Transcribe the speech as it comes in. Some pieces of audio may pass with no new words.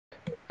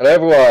Hello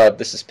everyone,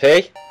 this is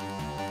P.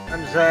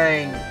 I'm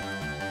Zane.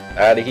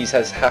 And he's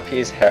as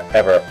happy as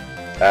ever.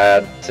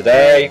 And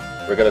today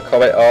we're going to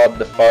comment on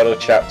the final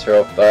chapter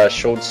of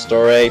Sean's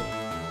story,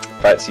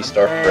 Phantasy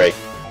Star III.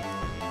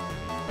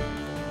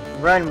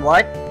 Ren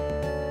what?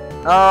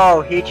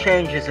 Oh, he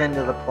changes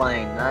into the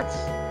plane. That's...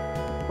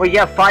 Wait, you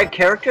have 5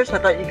 characters? I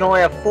thought you could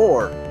only have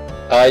 4.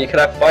 You can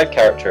have 5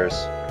 characters.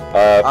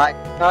 I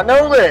did not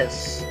know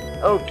this!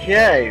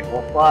 Okay,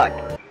 well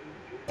fuck.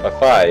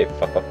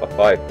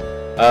 5.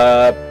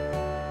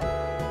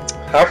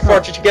 How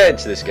far did you get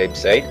into this game,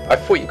 Zane? I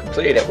thought you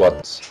completed it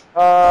once.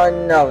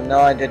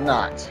 No, I did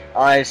not.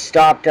 I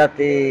stopped at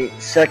the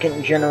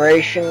 2nd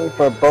generation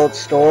for both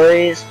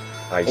stories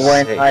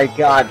when I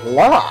got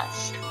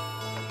lost.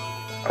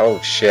 Oh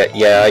shit,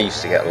 yeah, I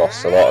used to get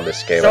lost a lot in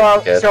this game. So I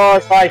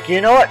was like,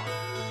 you know what?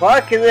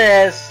 Fuck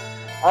this.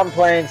 I'm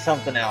playing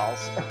something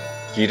else.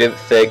 You didn't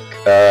think,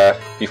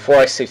 before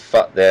I say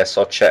fuck this,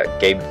 I'll check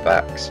game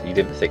facts. You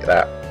didn't think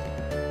that?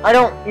 I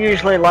don't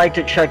usually like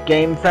to check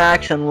game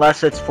facts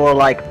unless it's for,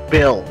 like,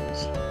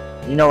 builds.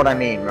 You know what I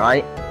mean,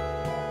 right?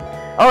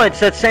 Oh, it's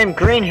that same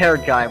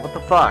green-haired guy. What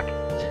the fuck?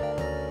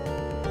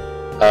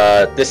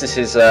 This is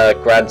his,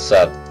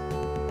 grandson.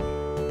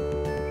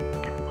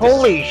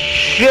 Holy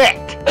shit!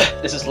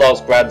 This is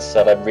Lol's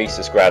grandson and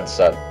Reese's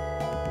grandson.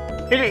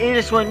 He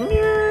just went...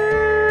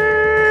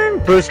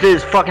 boosted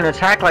his fucking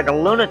attack like a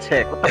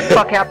lunatic. What the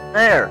fuck happened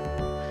there?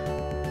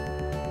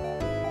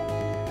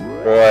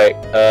 Right,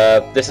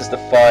 this is the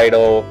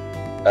final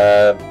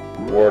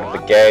word of the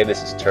game.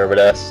 This is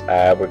Terminus,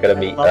 and we're gonna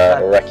meet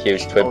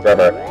XainArchives' twin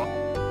brother.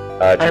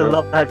 I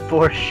love that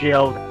force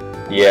shield.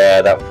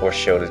 Yeah, that force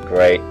shield is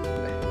great.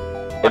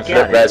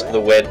 Infinite res for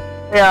the win.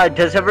 Yeah,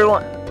 does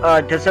everyone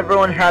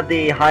have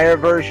the higher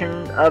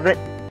version of it?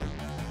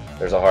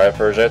 There's a higher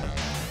version?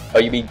 Oh,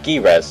 you mean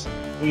G-res?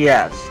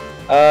 Yes.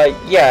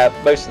 Yeah,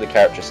 most of the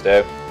characters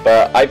do.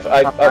 But I've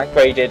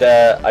upgraded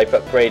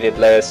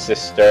Leia's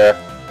sister,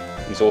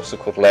 who's also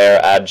called Leia,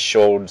 and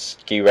Sean's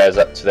G-res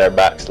up to their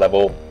max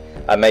level.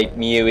 I made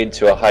Mew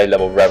into a high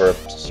level Rever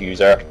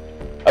user.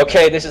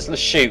 Okay, this is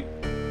Lashute.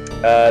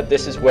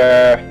 This is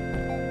where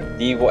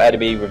the evil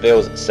enemy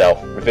reveals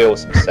himself.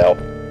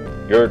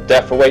 Your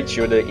death awaits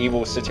you in the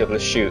evil city of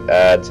Lashute,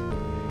 and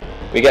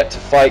we get to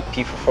fight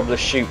people from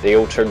Lashute. They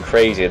all turn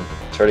crazy and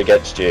turn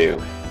against you.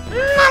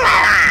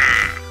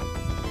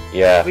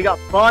 Yeah. We got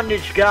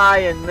Bondage Guy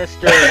and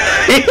Mr.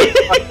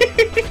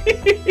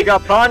 We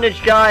got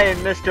Bondage Guy and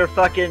Mr.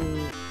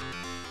 fucking...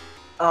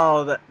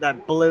 Oh,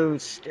 that blue...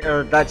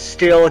 that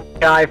steel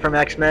guy from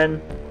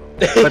X-Men.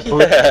 With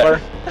blue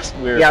color. That's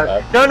weird,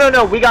 yeah. Man.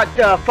 No, we got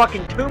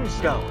fucking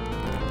Tombstone.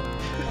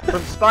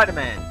 From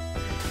Spider-Man.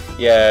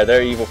 Yeah,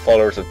 they're evil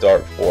followers of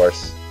Dark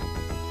Force.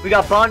 We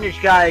got Bondage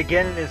Guy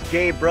again and his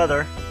gay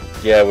brother.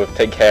 Yeah, with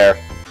pink hair.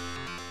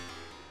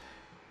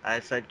 I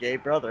said gay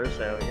brother,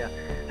 so yeah.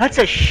 That's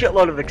a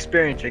shitload of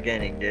experience you're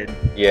gaining, dude.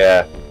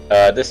 Yeah.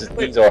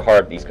 These are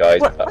hard, these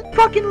guys. What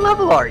fucking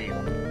level are you?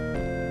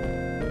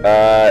 In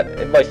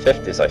my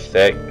 50s, I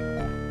think.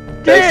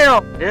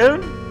 Damn,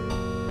 dude!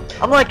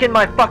 I'm like in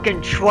my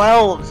fucking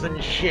 12s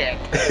and shit.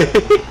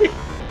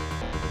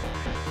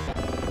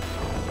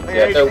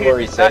 Yeah, don't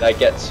worry, Zane. I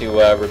get to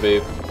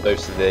remove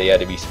most of the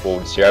enemy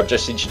spawns here. I'm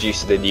just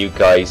introducing the new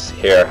guys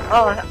here.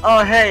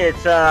 Oh, hey,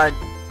 it's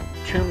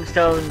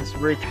Tombstone's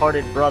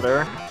retarded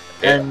brother,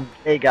 and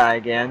a guy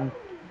again.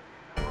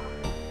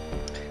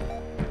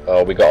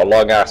 Oh, we got a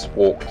long ass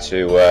walk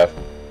to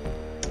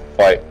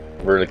fight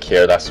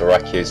Rulakir. That's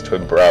XainArchives'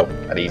 twin bro,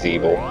 and he's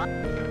evil.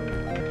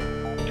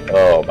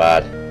 Oh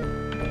man.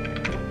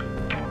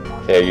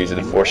 Okay, using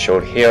the force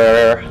shield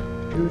here.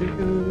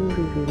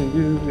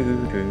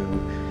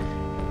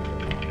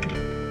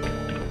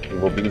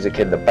 Evil music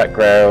in the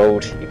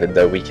background, even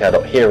though we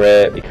cannot hear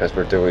it because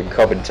we're doing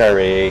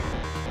commentary.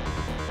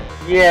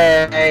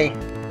 Yay!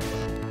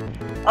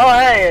 Oh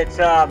hey, it's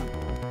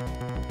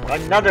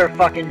another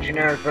fucking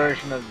generic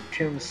version of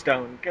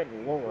Tombstone. Good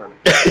lord.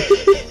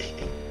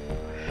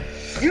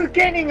 You're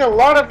gaining a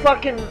lot of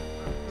fucking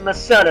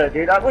Meseta,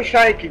 dude. I wish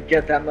I could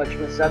get that much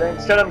Meseta.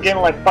 Instead I'm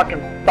getting like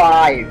fucking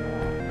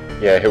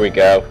 5. Yeah, here we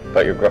go.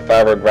 But your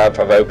father and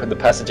grandfather open the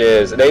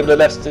passages,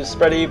 enabling us to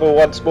spread evil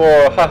once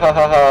more. Ha ha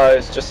ha ha,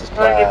 it's just as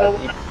planned.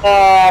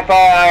 Oh, for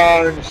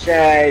iron's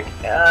sake.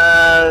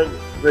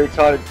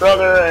 Retarded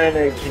brother and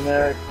a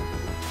generic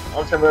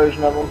ultra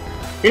version of him.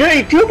 You know,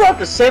 you do about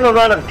the same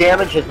amount of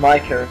damage as my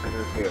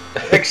characters do.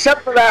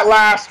 Except for that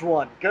last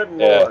one. Good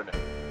lord.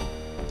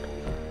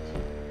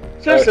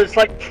 Seriously, it's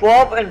like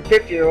 12 and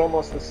 50 are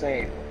almost the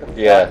same. What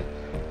the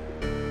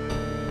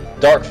fuck?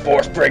 Dark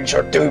Force brings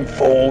your doom,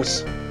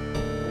 fools.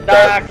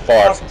 Dark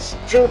Force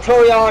to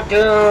your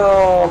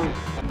doom.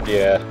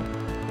 Yeah.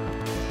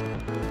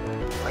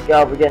 Oh my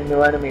god, we're getting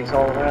new enemies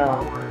all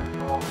around.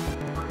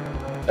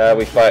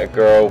 We fight a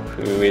girl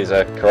who is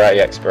a karate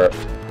expert.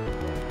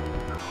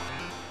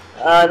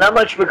 Not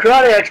much of a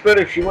karate expert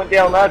if she went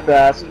down that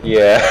fast.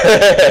 Yeah.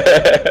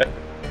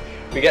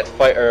 We get to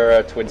fight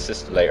her twin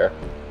sister later.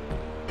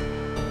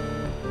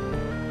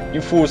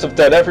 You fools have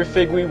done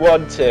everything we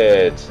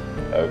wanted.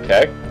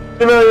 Okay.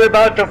 You know, you're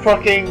about to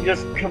fucking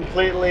just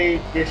completely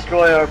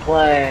destroy our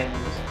plans.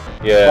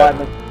 Yeah.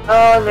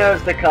 Oh, and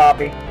there's the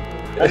copy.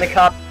 And the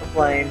copy of the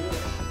plane.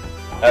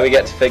 Now we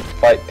get to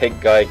fight Pink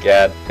Guy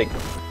again.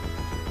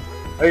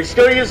 Are you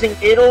still using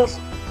needles?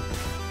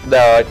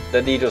 No,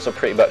 the needles are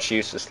pretty much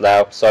useless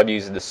now, so I'm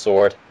using the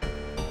sword.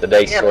 The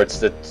Nace sword's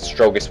the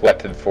strongest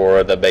weapon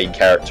for the main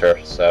character,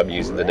 so I'm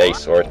using the Nace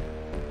sword.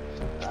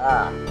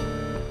 Ah.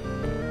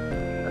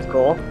 That's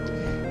cool.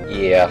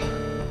 Yeah.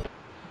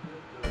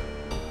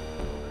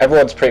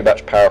 Everyone's pretty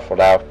much powerful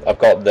now. I've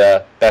got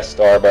the best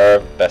armor,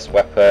 best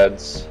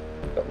weapons,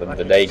 got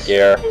the nade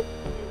gear.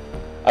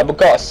 I've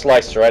got a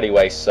slicer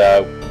anyway,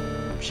 so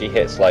she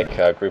hits like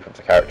a group of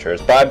the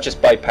characters. But I'm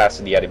just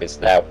bypassing the enemies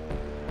now,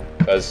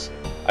 because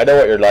I know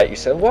what you're like. You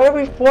said, why are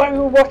we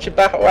watching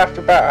battle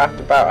after battle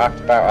after battle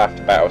after battle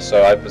after battle?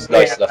 So I was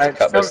nice enough to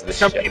cut most of this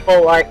shit.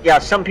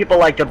 Some people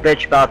like to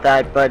bitch about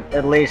that, but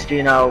at least,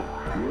 you know,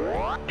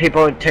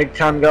 people take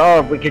time to go,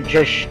 oh, we could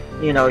just,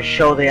 you know,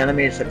 show the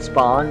enemies that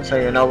spawn so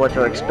you know what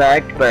to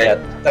expect, but... Yeah,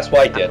 that's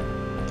what I did.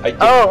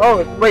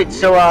 Oh, wait,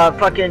 so,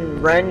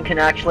 fucking Ren can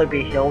actually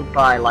be healed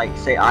by, like,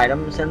 say,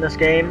 items in this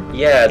game?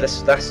 Yeah,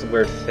 that's the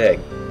weird thing.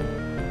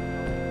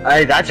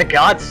 Hey, that's a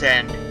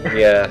godsend.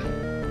 Yeah.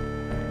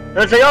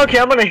 It's like, okay,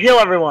 I'm gonna heal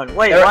everyone.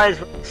 Wait, why is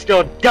Ren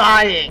still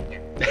dying?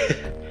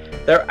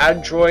 They're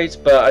androids,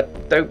 but I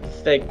don't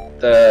think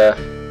the...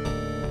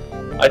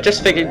 I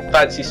just think in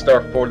Phantasy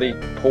Star 4 they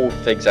pull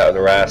things out of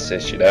their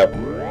asses, you know?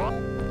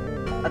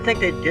 I think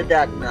they did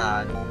that in,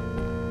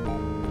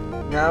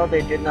 no,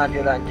 they did not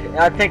do that in 2.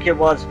 I think it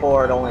was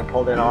 4, it only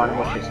pulled it on,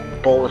 which is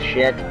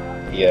bullshit.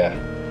 Yeah.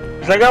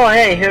 It's like, oh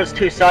hey, here's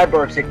 2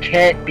 cyborgs that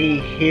can't be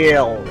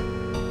healed.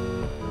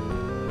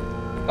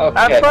 Okay.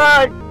 Have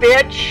fun,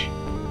 bitch!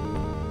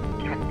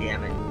 God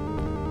damn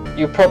it.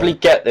 You probably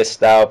get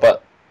this now,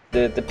 but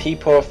the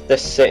people of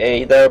this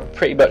city, they're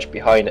pretty much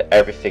behind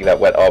everything that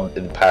went on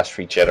in the past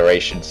 3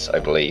 generations, I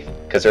believe.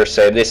 Because they're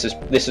saying, this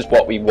is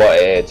what we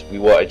wanted. We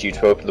wanted you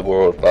to open the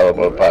world, blah,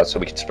 blah, blah, blah, so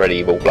we can spread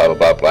evil, blah, blah,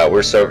 blah, blah.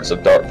 We're servants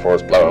of Dark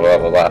Force, blah, blah, blah,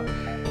 blah, blah.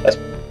 That's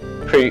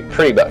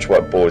pretty much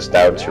what it boils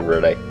down to,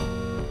 really.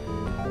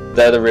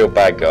 They're the real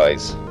bad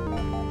guys.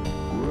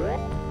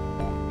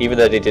 Even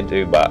though they didn't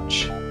do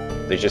much.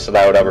 They just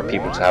allowed other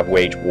people to have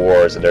wage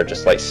wars, and they're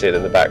just like sitting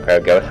in the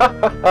background going, ha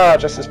ha ha,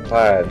 just as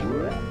planned.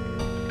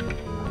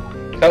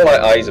 Kind of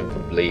like Eisen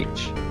from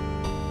Bleach.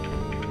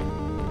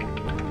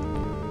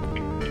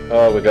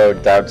 Oh, we're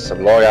going down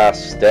some long ass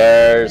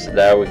stairs.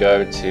 Now we're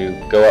going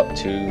to go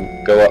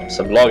up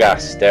some long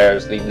ass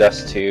stairs, leading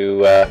us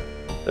to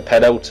the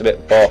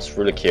penultimate boss,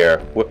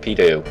 Rulakir. Whoopie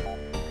doo.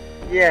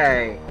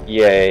 Yay.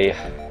 Yay.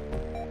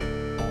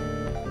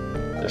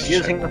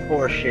 Using the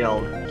force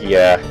shield.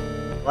 Yeah.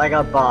 Like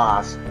a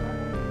boss.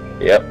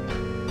 Yep.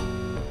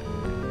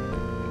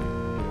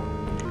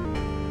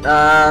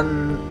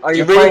 Are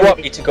you really want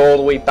me to go all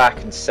the way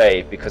back and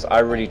save? Because I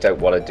really don't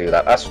want to do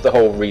that. That's the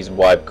whole reason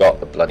why I've got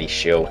the bloody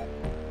shield.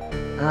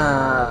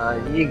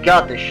 You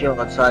got the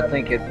shield, so I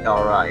think it's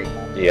alright.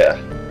 Yeah.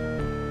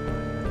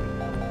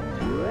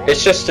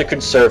 It's just to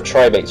conserve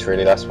trimates,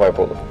 really. That's why I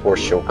brought the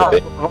force shield with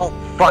it. Oh,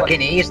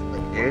 fucking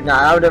easily, dude. Now,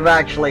 I would have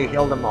actually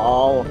healed them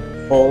all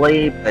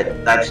fully,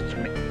 but that's just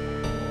me.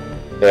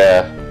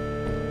 Yeah.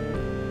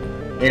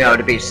 You know,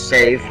 to be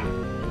safe.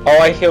 Oh,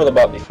 I healed them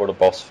up before the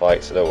boss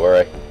fight, so don't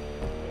worry.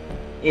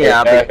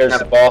 Yeah, here's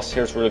the boss,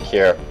 here's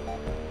Rulakir.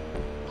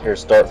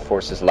 Here's Dark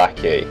Force's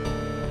lackey.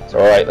 So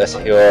alright, let's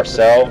heal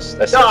ourselves.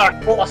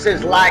 Dark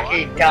Force's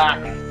lackey, dark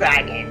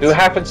faggot. Who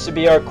happens to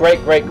be our great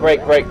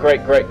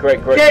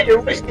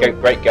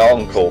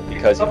uncle,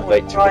 because he's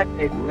late to...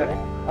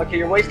 Okay,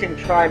 you're wasting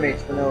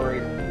trimates for no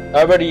reason.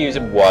 I'm already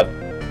using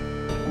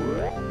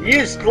 1. You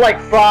used like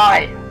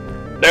 5!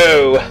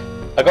 No!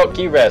 I got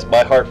G-Res.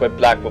 My heart went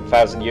black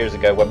 1,000 years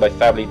ago when my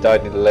family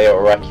died in the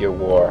Lashute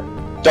War.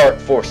 Dark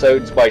Force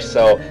owns my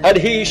soul, and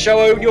he shall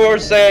own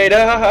yours, Zain.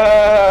 Yeah.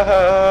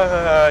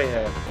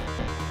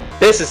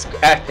 This is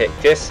epic.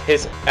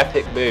 His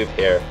epic move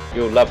here.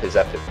 You'll love his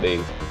epic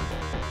move.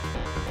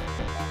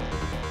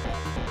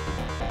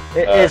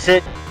 Is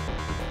it?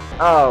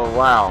 Oh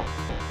wow.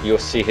 You'll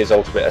see his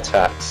ultimate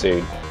attack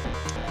soon.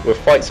 We'll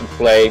fight some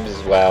flames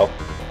as well.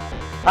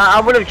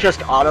 I would have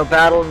just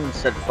auto-battled and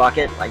said fuck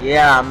it, like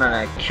yeah, I'm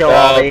gonna kill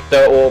all these.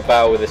 Don't all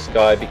battle with this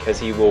guy because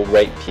he will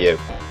rape you.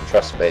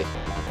 Trust me,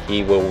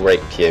 he will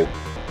rape you.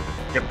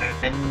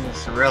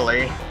 Depends,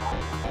 really.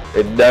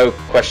 No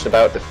question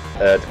about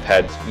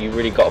depends. You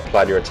really got to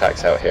plan your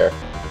attacks out here.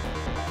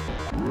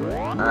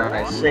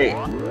 I see.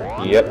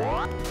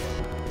 Yep.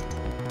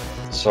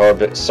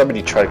 Sorry,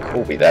 somebody tried to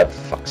call me there,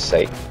 for fuck's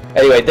sake.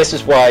 Anyway, this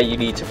is why you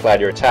need to plan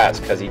your attacks,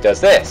 because he does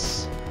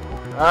this.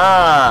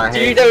 Do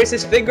you notice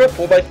his finger?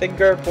 Pull my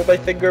finger, pull my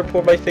finger,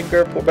 pull my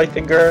finger, pull my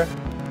finger.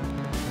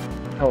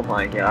 Oh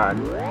my god.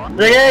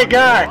 Like, hey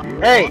god!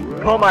 Hey!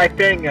 Pull my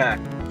finger!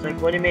 It's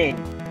like, what do you mean?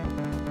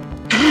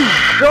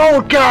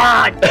 Oh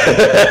god!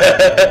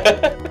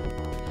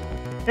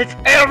 It's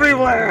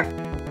everywhere!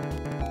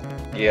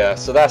 Yeah,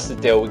 so that's the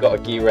deal. We got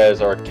to G-res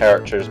our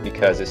characters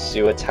because his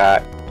Sue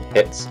attack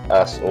hits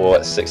us all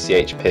at 60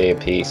 HP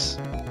apiece.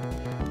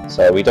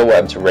 So we don't want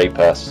him to rape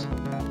us.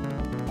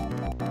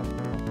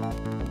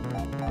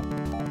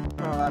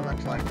 Oh, that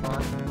looks like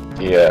fun.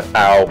 Yeah.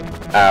 Ow.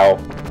 Ow.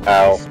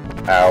 Ow.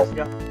 Ow.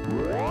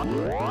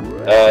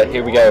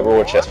 Here we go.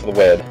 Raw chest for the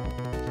win.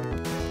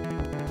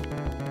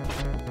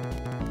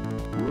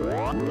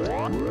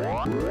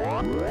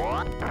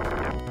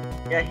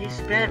 Yeah, he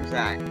spams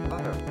that.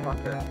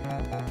 Motherfucker.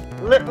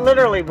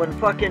 Literally, when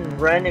fucking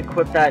Ren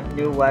equipped that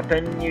new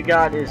weapon you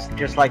got, is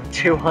just like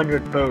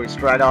 200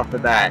 boost right off the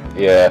bat.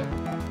 Yeah.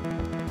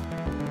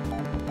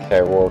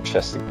 Okay, raw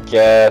chest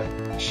again.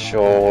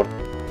 Short.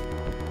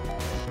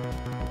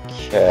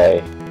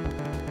 Okay.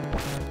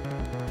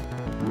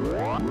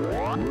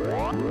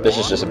 This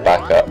is just a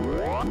backup.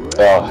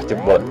 Oh, I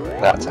didn't want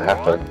that to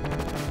happen.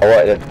 I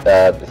wanted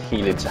the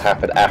healing to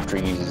happen after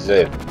he uses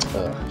it.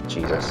 Oh,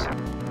 Jesus.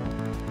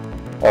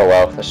 Oh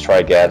well, let's try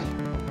again.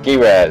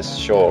 G-res,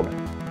 Sean.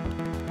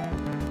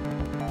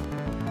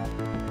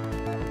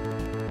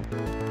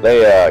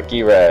 Leia,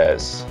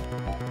 G-res.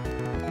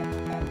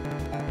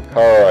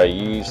 Kara,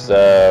 use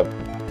the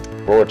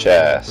raw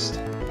chest.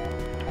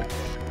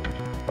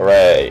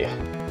 Hooray.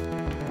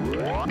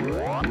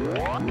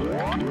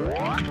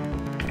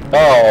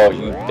 Oh,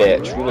 you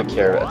bitch.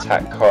 Rulakir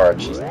attacked Kara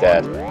and she's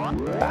dead.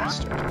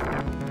 Bastard.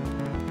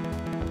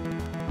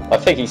 I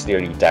think he's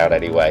nearly down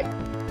anyway.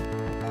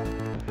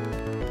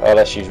 Oh,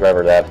 let's use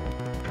Rever then.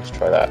 Let's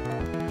try that.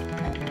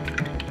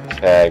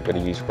 Okay, I'm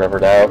gonna use Rever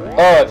now.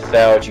 Oh, it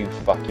failed, you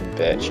fucking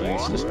bitch. You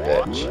useless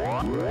bitch.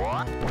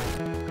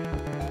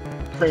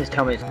 Please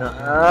tell me it's not.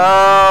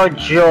 Oh,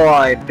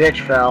 joy. Bitch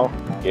fell.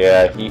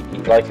 Yeah, he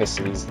like I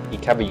said, he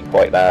can be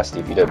quite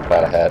nasty if you don't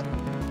plan ahead.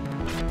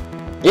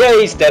 Yeah,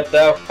 he's dead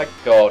though, thank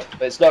God.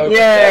 But it's not over.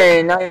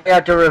 Yay, now you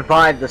have to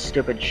revive the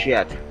stupid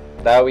shit.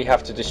 Now we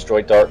have to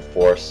destroy Dark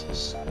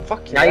Force.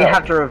 Fucking Now hell. you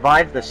have to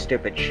revive the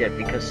stupid shit,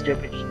 because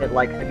stupid shit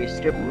likes to be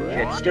stupid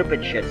shit,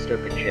 stupid shit,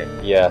 stupid shit.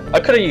 Yeah, I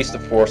could have used the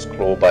Force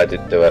Claw, but I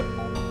didn't do it.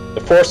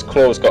 The Force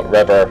Claw's got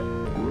Rever.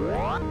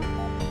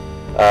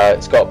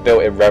 It's got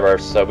built-in Rever,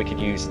 so we could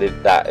use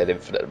that an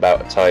infinite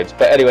amount of times.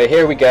 But anyway,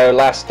 here we go,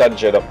 last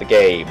dungeon of the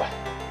game.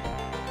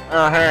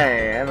 Oh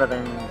hey,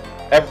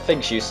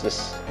 Everything's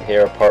useless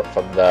here apart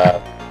from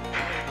the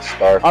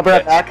star. I'll be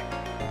right back.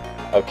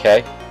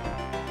 Okay.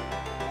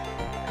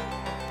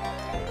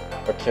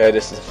 Okay,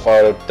 this is the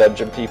final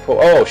dungeon, people.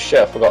 Oh shit,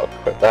 I forgot to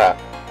equip that.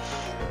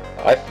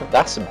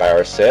 That's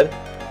embarrassing.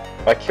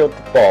 I killed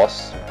the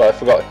boss, but I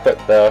forgot to equip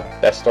the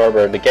best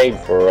armor in the game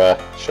for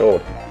Sean.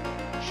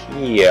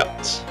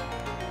 Shit.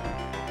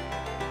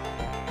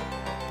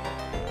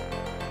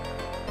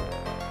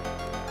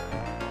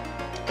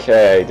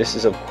 Okay, this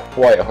is a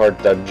quite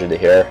hard dungeon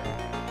here.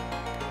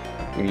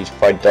 We need to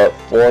find Dark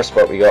Force,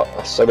 but we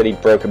got so many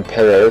broken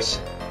pillars.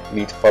 We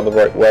need to find the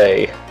right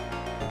way.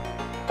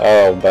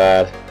 Oh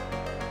man.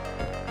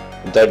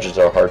 The dungeons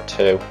are hard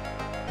too.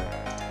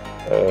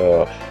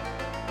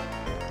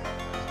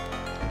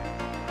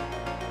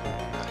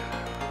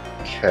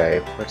 Okay,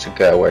 where to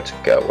go, where to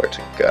go, where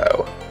to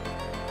go?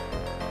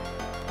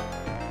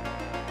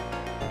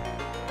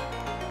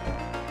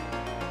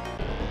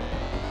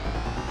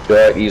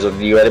 Right, these are the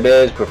new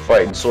enemies. We're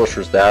fighting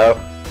sorcerers now.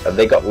 And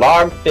they got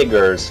long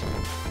fingers.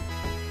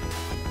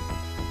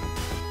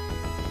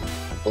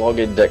 Long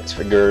index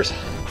fingers.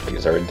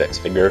 These are index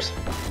fingers.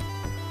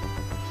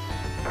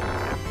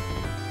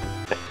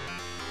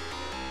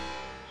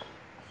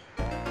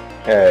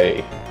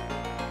 Okay.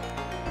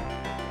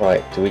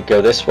 Right, do we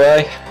go this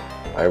way?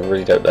 I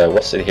really don't know.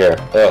 What's in here?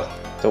 Ugh,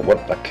 don't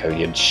want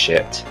Laconian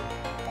shit.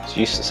 It's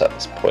useless at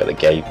this point of the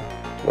game.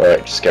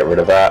 Right, just get rid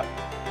of that.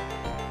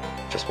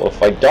 Just want to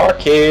find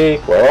Darky.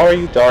 Where are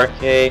you,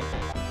 Darky?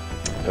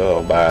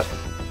 Oh man.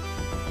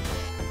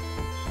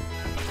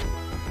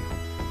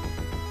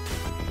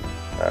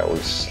 Alright, we'll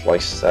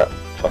slice that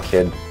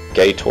fucking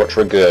gay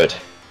torturer good.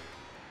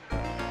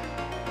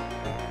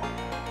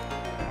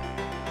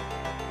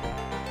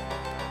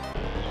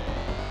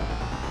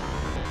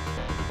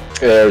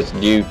 There's a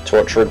new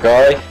torturer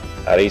guy,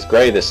 and he's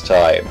grey this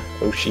time.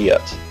 Oh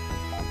shit.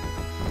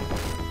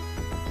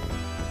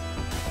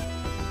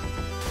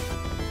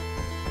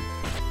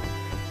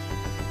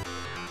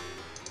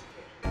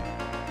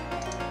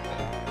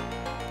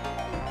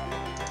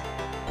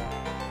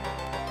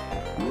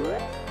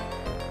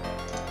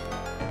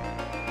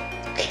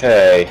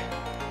 Okay.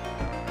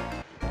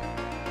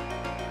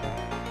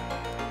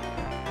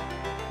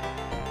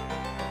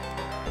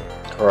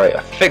 Alright,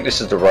 I think this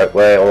is the right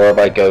way, or am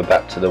I going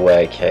back to the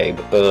way I came?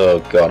 Oh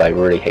god, I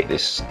really hate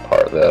this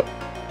part of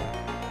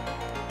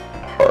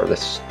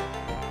this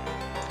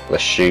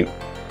Lashute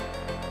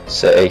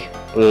city.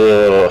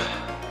 Ugh,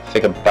 I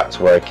think I'm back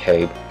to where I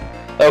came.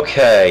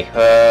 Okay,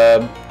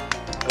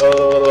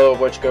 oh,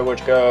 where'd you go,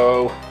 where'd you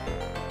go?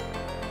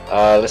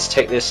 Let's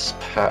take this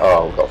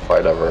oh, we've got to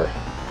fight another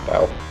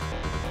battle.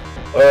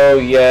 Oh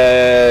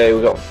yay,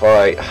 we got to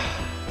fight.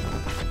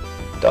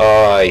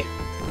 Die.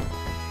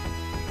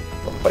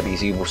 Got to fight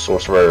these evil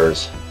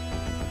sorcerers.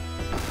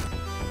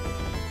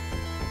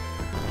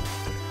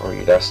 Oh,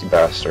 you nasty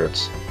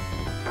bastards.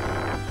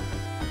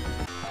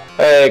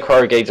 Hey,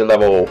 corrugated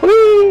level!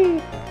 Whee!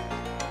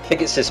 I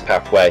think it's this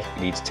pathway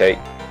we need to take.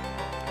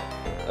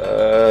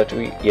 Do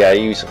we? Yeah,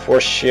 use a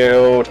force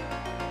shield.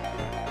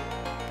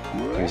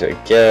 Use it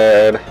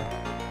again.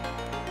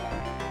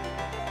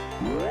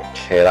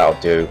 Okay, that'll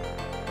do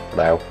for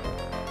now.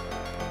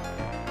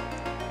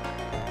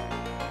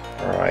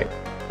 Alright.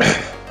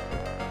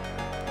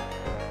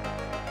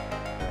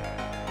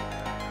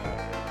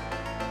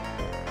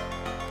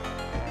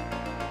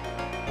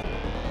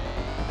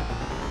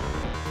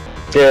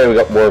 Yeah, we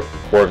got more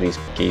of these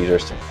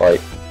geezers to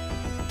fight.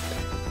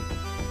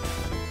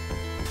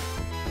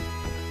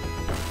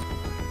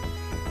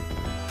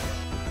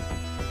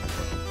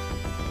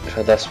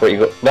 So that's what you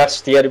got.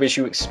 That's the enemies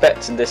you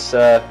expect in this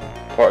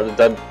part of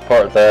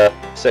the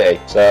city.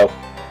 So,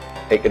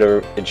 ain't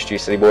gonna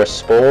introduce any more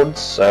spawns.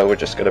 So we're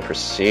just gonna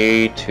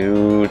proceed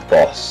to the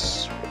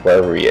boss,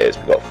 wherever he is.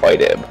 We gotta fight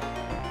him.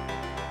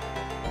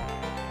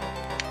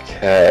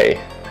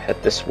 Okay,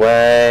 head this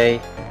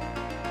way.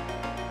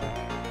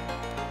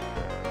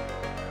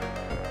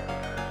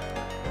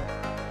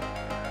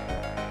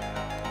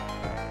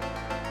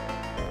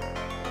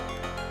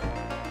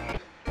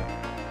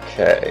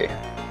 Okay.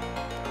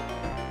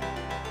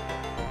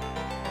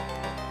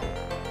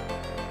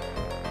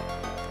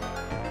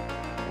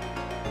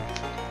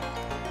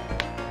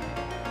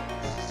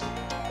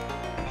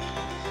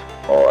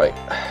 Alright.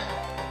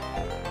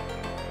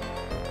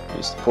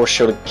 Use the force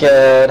shield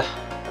again.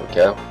 There we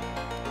go.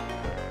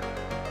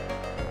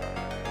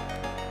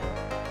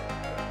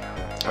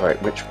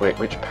 Alright,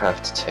 which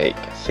path to take?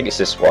 I think it's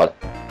this one.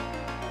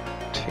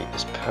 Take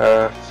this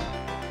path.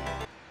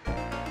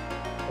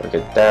 We'll go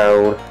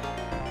down.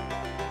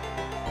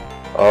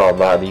 Oh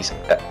man, these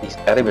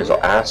enemies are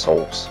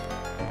assholes.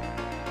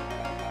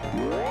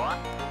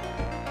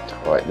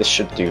 Alright, this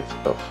should do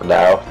for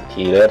now.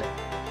 Heated.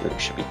 It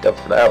should be done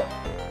for now.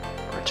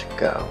 Where'd you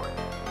go?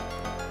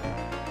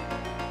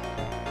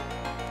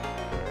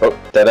 Oh,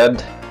 dead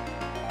end.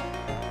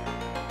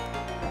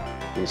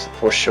 Use the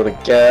force shield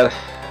again.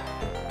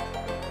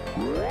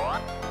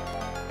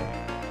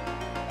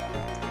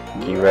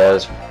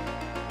 E-res.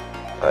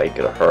 Ain't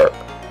gonna hurt.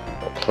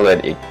 Got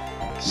plenty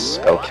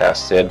spell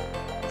casting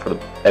for the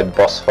end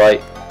boss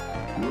fight.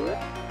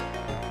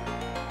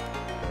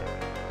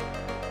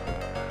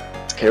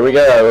 Here we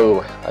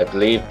go. I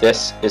believe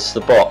this is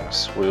the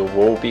box we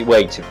will be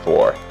waiting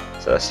for.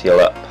 So let's heal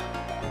up.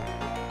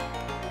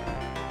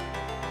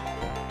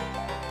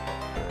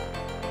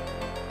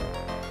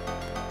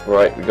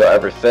 Right, we got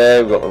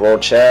everything. We got the raw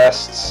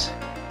chests.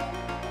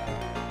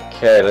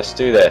 Okay, let's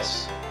do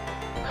this.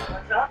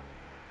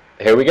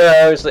 Here we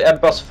go. It's the end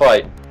boss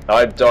fight.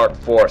 I'm Dark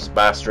Force,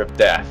 Master of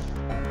Death.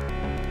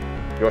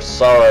 Your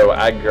sorrow,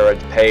 anger, and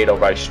pain are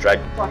my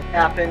strength. What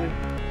happened?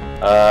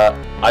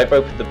 I've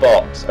opened the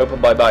box. Open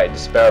my mind in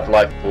despair of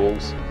life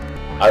pools.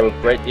 I will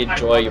greatly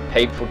enjoy your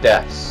painful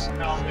deaths.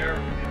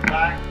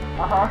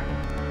 Uh-huh.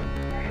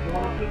 You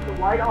want to keep the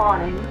light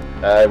on,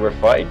 We're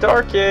fighting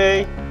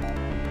Darky.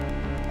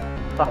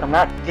 Fuck, I'm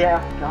not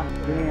deaf. God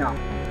damn.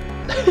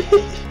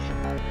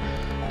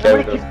 Okay,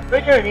 I'm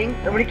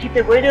gonna keep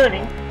the weight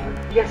earning.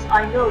 Yes,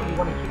 I know you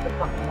want to keep the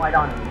fucking light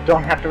on. You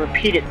don't have to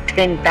repeat it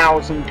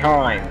 10,000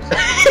 times.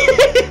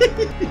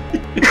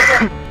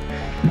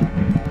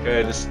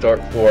 Okay, this is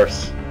Dark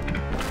Force.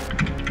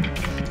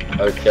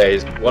 Okay,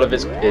 one of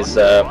his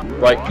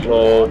right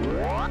claw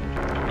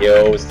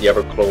heals, the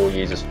other claw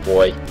uses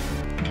Foy,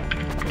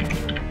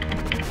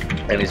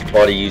 and his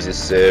body uses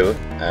Sue,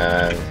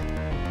 and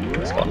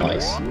it's got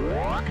nice.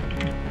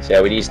 So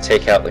yeah, we need to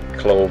take out the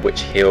claw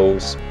which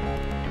heals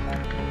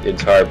the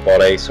entire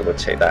body, so we'll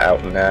take that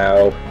out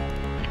now.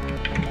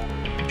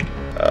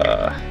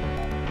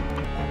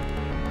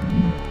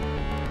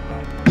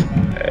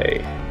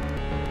 Okay.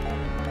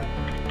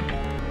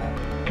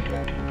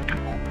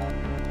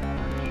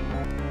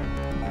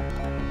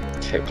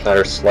 Okay,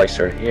 platter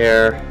slicer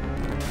here.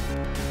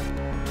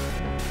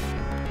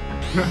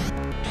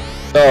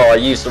 Oh, I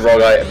used the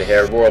wrong item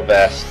here. World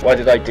best. Why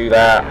did I do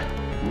that?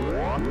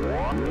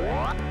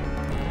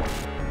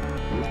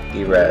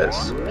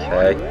 E-res.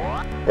 Okay.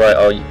 Right,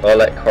 I'll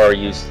let Cara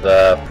use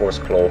the Force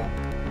Claw.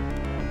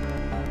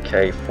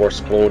 Okay, Force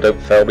Claw, don't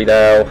fail me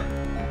now.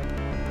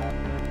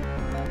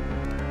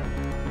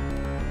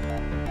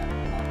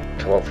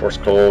 Come on, Force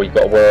Claw, you've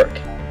got to work.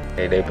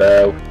 Okay, no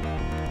bow.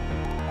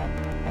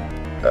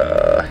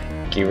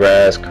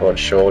 E-res, come on,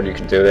 Sean, you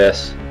can do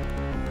this.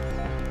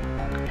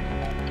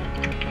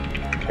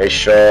 Okay,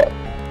 shot.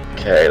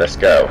 Okay, let's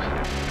go.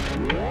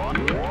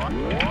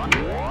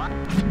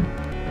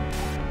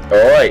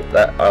 Alright,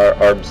 that our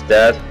arm's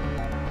dead.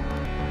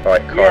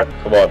 Alright, Car,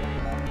 come on.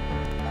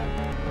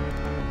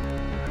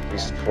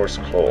 Use the Force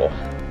Claw.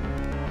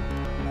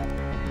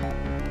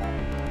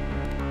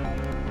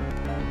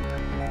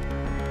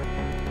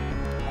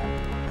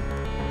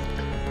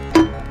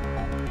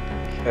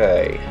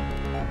 Okay.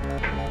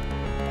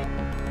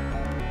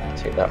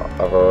 Take that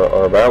other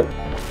arm out.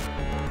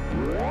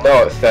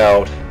 Oh, it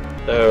failed.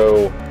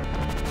 No.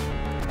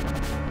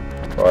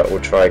 Right,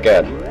 we'll try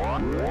again.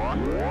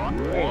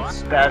 Hey,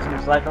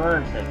 spasms like a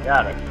lunatic.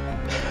 Got it.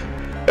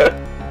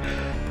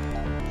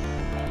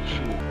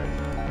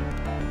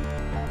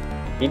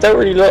 He don't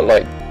really look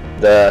like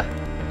the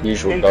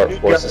usual Dark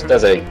Forces,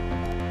 does he?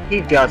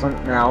 He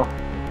doesn't now.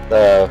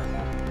 No.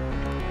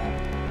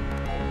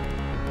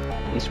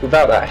 He's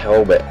without that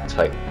helmet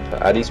type,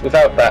 and he's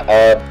without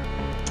that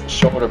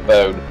shoulder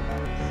bone.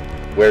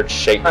 Weird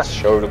shaped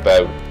shoulder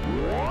bone.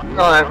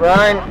 Alright,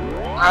 Ryan.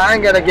 I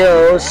gotta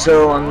go,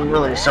 so I'm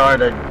really sorry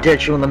to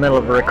ditch you in the middle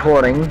of a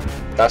recording.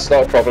 That's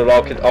not a problem.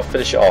 I'll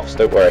finish it off, so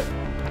don't worry.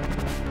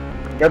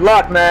 Good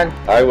luck, man.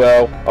 I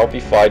will. I'll be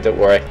fine, don't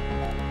worry.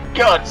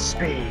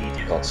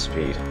 Godspeed.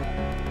 Godspeed.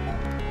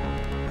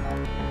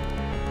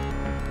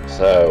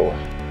 So...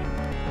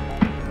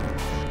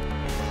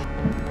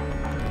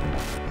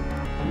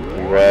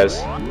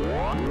 res.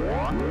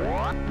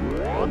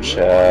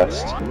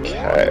 Chest.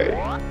 Okay.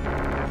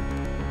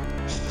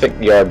 I think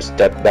the arm's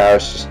dead now.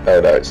 It's just... oh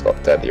no, it's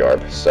not dead, the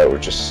arm. So we're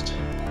just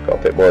got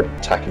a bit more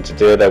attacking to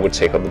do, then we'll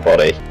take on the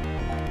body.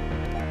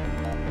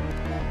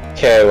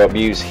 Okay, well,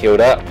 Mew's healed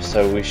up,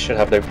 so we should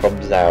have no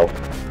problems now.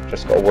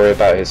 Just got to worry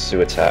about his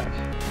Sue attack.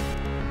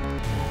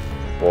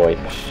 Boy,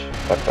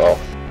 fuck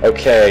off.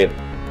 Okay,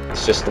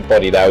 it's just the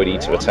body now we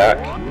need to attack.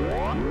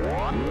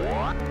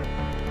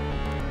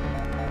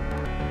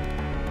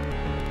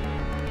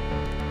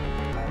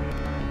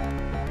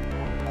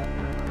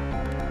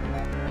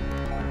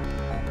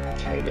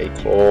 Okay, a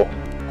claw.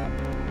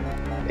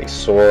 A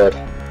sword.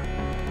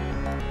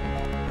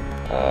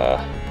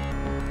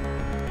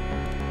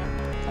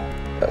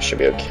 That should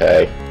be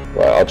okay.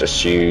 Right, I'll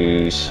just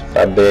use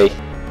Fambi.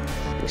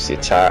 Use the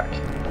attack.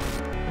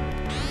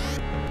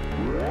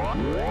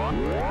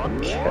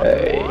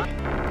 Okay.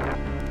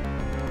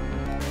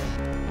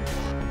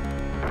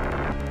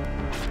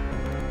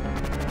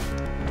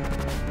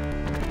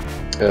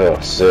 Oh,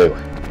 Sue.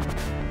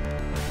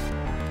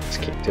 Let's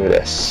keep doing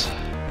this.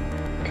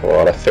 Come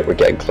on, I think we're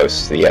getting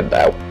close to the end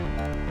now.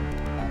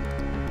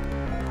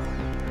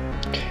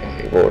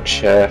 Okay, war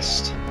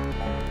chest.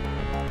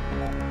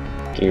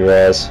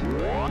 Res.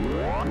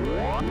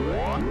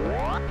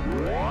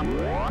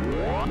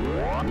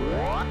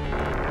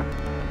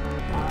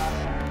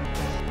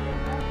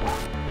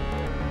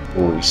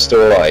 Ooh, he's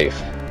still alive.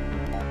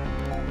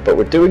 But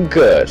we're doing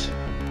good.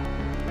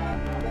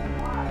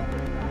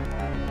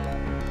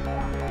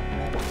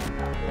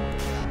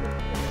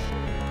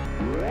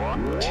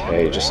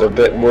 Okay, just a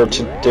bit more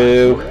to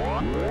do.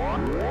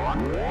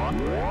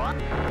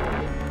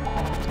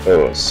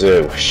 Oh,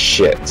 Zoo,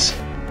 shit.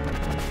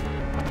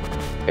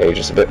 Okay,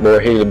 just a bit more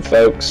healing,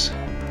 folks.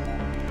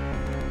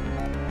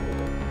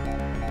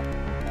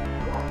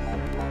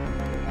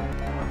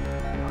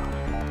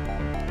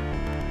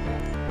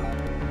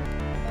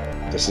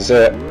 This is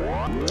it.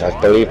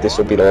 I believe this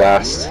will be the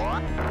last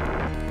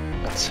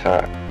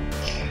attack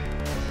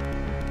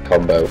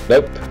combo.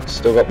 Nope,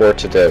 still got more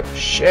to do.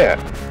 Shit.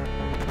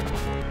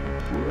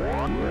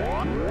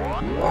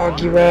 Oh,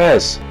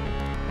 res.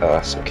 Oh,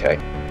 that's okay.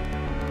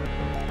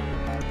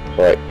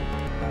 Right.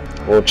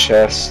 War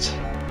chest.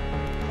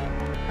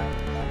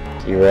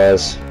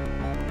 Res.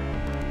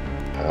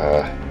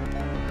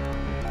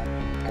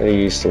 Gonna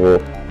use the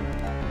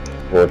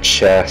war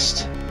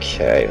chest.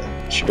 Okay,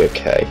 should be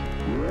okay.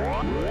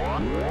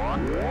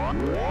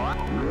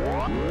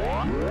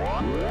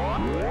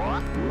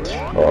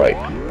 Alright.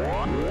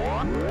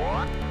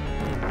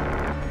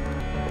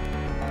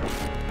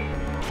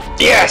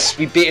 Yes!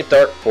 We beat a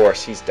Dark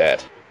Force, he's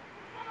dead.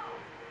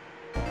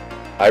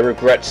 I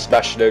regret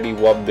smashing only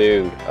one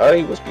moon.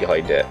 I was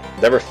behind it.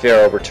 Never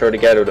fear, I'll return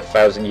again in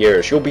 1,000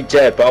 years. You'll be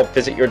dead, but I'll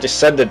visit your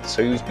descendants.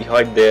 So who's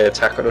behind the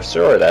attack on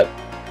Osura then?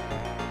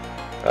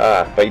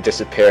 Ah, but he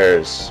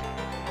disappears.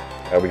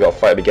 And we gotta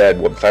fight him again,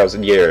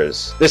 1,000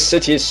 years. This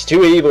city is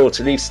too evil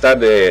to leave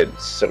standing.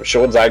 So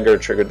Sean's anger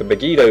triggered the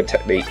Megiddo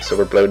technique, so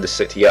we're blowing the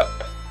city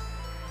up.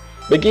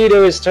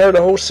 Megiddo is tearing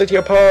the whole city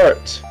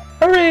apart.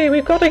 Hurry,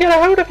 we've got to get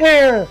out of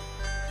here.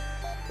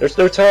 There's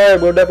no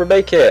time, we'll never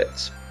make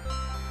it.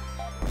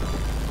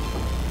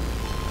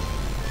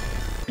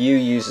 Mew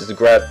uses the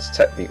grab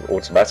technique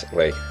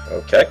automatically.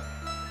 Okay.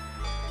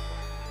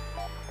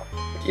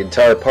 The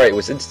entire party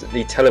was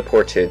instantly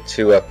teleported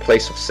to a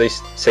place of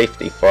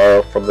safety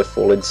far from the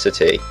fallen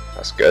city.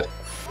 That's good.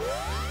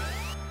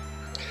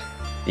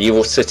 The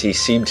evil city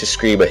seemed to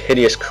scream a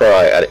hideous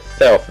cry, and it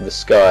fell from the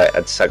sky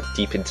and sank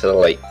deep into the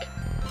lake.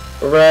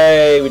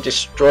 Hooray! We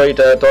destroyed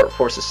Dark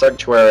Force's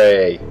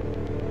sanctuary!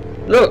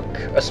 Look!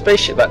 A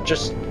spaceship that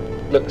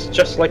looks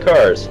just like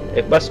ours.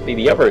 It must be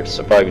the other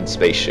surviving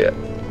spaceship.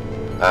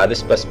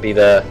 This must be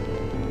the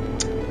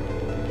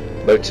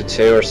Motor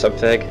 2 or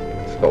something. I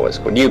forgot what it's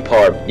called. New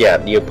Palm. Yeah,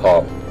 New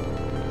Palm.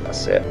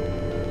 That's it.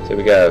 So here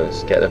we go.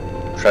 Let's get a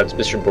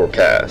transmission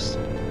broadcast.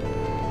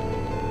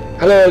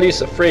 Hello,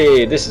 Lisa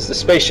Free. This is the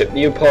spaceship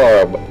New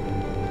Palm.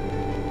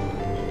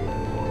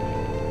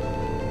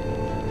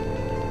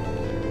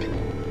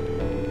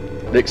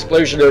 The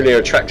explosion earlier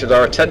attracted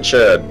our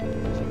attention.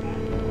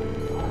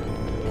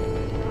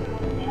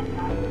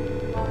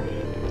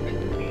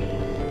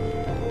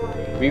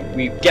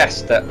 we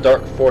guessed that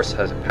dark force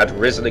had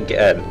risen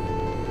again.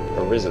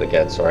 Or risen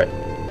again, sorry.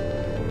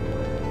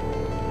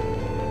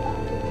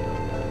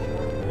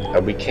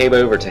 And we came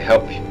over to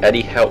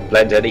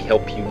lend any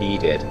help you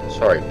needed.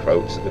 Sorry,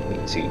 folks, I didn't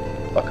mean to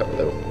fuck up a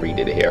little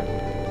reading here.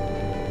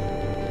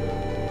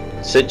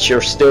 Since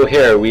you're still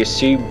here, we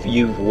assume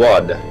you've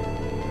won.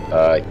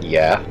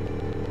 Yeah.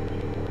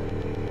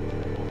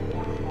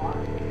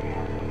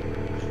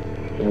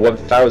 In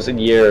 1,000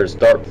 years,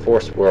 dark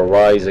force will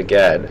arise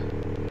again.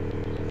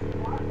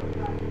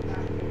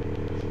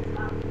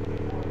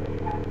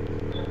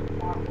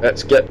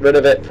 Let's get rid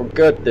of it for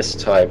good this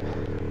time.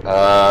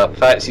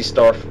 Phantasy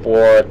Star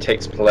 4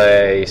 takes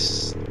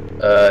place,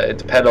 it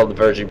depends on the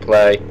version you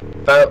play.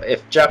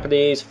 If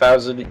Japanese,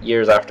 1,000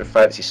 years after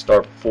Phantasy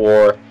Star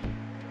 4,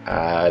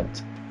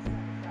 and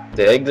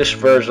the English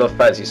version of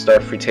Phantasy Star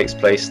 3 takes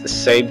place the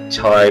same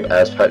time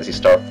as Phantasy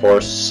Star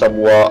 4,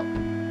 somewhat.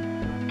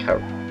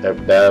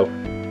 Don't know.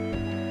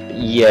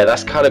 Yeah,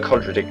 that's kind of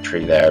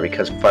contradictory there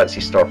because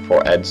Phantasy Star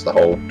 4 ends the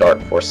whole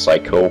Dark Force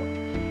cycle.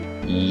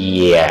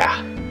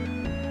 Yeah.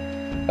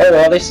 Oh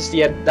well, this is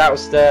the end. That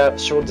was the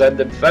Sean's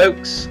ending,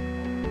 folks.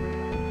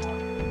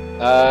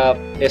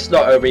 It's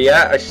not over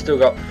yet. I still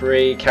got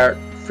three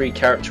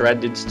character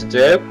endings to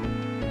do.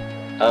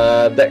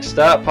 Next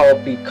up,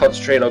 I'll be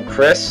concentrating on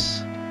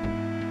Chris.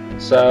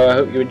 So I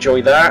hope you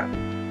enjoy that.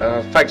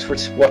 Thanks for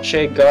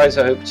watching, guys.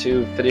 I hope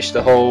to finish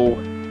the whole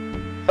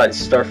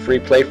Phantasy Star 3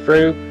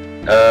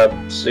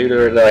 playthrough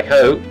sooner than I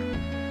hope.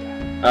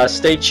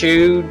 Stay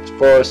tuned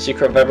for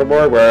Secret of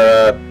Evermore,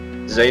 where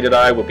Zain and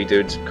I will be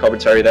doing some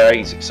commentary there.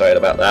 He's excited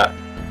about that.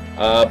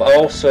 I'll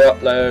also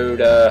upload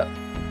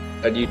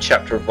a new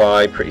chapter of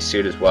mine pretty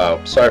soon as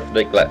well. Sorry for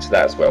neglecting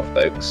that as well,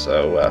 folks.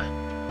 So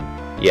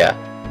yeah,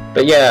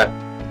 but yeah,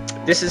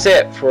 this is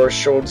it for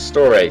Sean's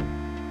story.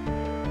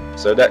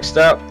 So next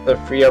up, the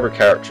 3 other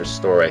characters'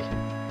 story.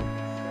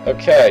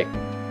 Okay.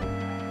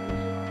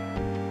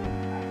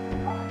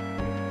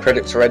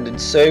 Credits are ending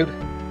soon.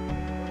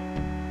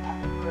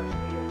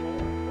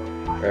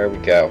 There we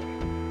go.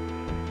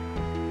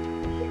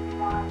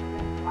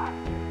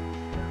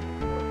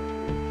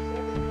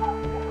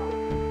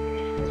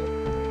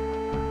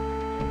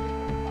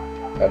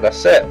 And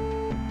that's it.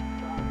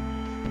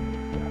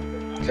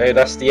 Okay,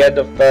 that's the end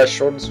of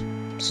Sean's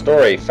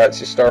story,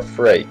 Phantasy Star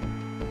 3.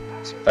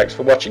 So thanks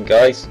for watching,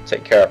 guys.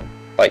 Take care.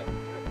 Bye.